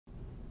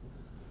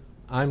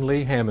I'm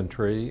Lee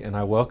Hammontree, and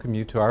I welcome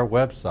you to our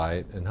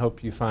website and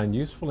hope you find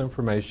useful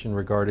information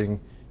regarding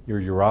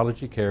your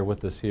urology care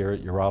with us here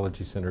at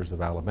Urology Centers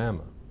of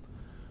Alabama.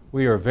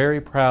 We are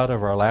very proud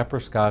of our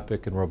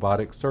laparoscopic and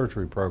robotic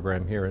surgery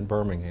program here in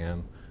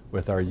Birmingham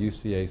with our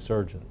UCA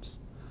surgeons.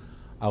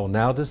 I will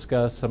now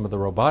discuss some of the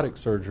robotic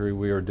surgery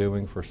we are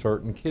doing for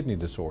certain kidney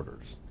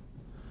disorders.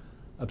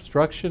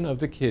 Obstruction of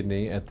the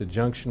kidney at the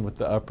junction with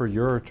the upper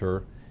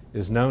ureter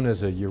is known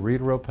as a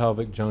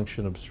ureteropelvic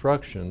junction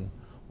obstruction,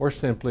 or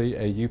simply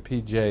a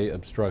UPJ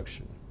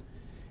obstruction.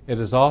 It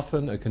is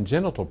often a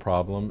congenital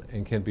problem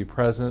and can be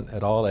present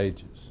at all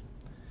ages.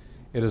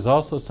 It is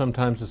also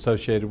sometimes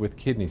associated with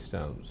kidney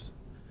stones.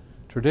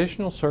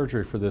 Traditional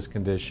surgery for this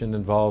condition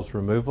involves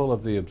removal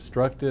of the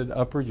obstructed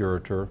upper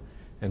ureter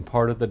and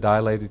part of the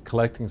dilated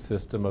collecting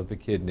system of the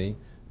kidney,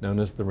 known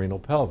as the renal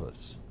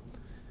pelvis.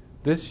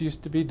 This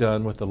used to be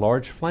done with a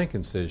large flank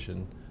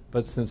incision,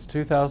 but since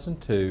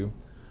 2002,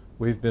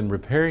 we've been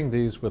repairing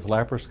these with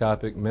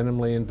laparoscopic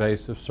minimally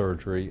invasive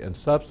surgery, and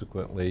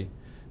subsequently,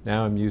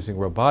 now I'm using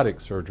robotic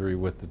surgery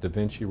with the Da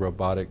Vinci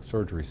robotic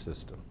surgery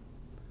system.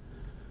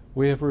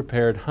 We have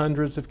repaired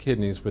hundreds of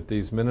kidneys with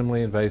these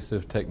minimally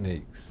invasive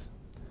techniques.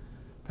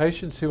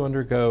 Patients who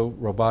undergo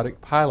robotic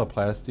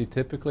pyeloplasty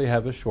typically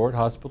have a short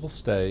hospital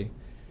stay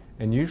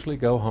and usually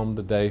go home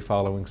the day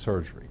following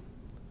surgery.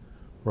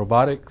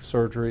 Robotic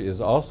surgery is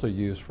also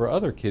used for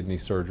other kidney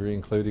surgery,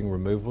 including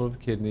removal of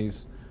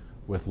kidneys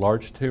with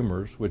large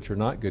tumors, which are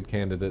not good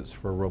candidates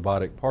for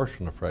robotic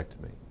partial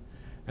nephrectomy,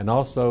 and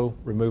also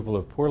removal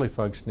of poorly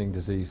functioning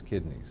diseased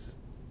kidneys.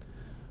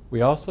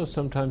 We also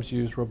sometimes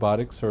use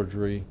robotic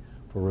surgery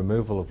for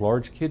removal of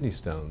large kidney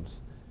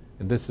stones,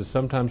 and this is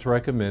sometimes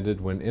recommended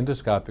when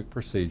endoscopic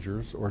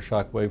procedures or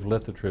shockwave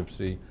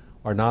lithotripsy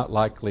are not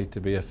likely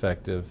to be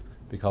effective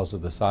because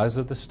of the size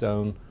of the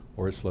stone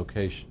or its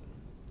location.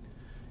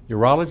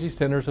 Urology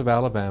Centers of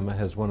Alabama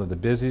has one of the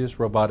busiest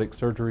robotic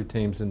surgery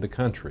teams in the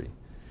country,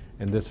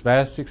 and this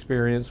vast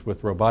experience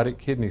with robotic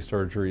kidney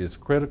surgery is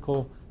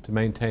critical to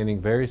maintaining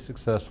very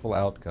successful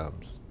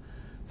outcomes.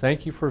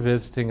 Thank you for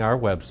visiting our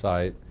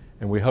website,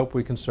 and we hope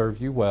we can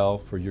serve you well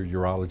for your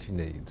urology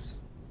needs.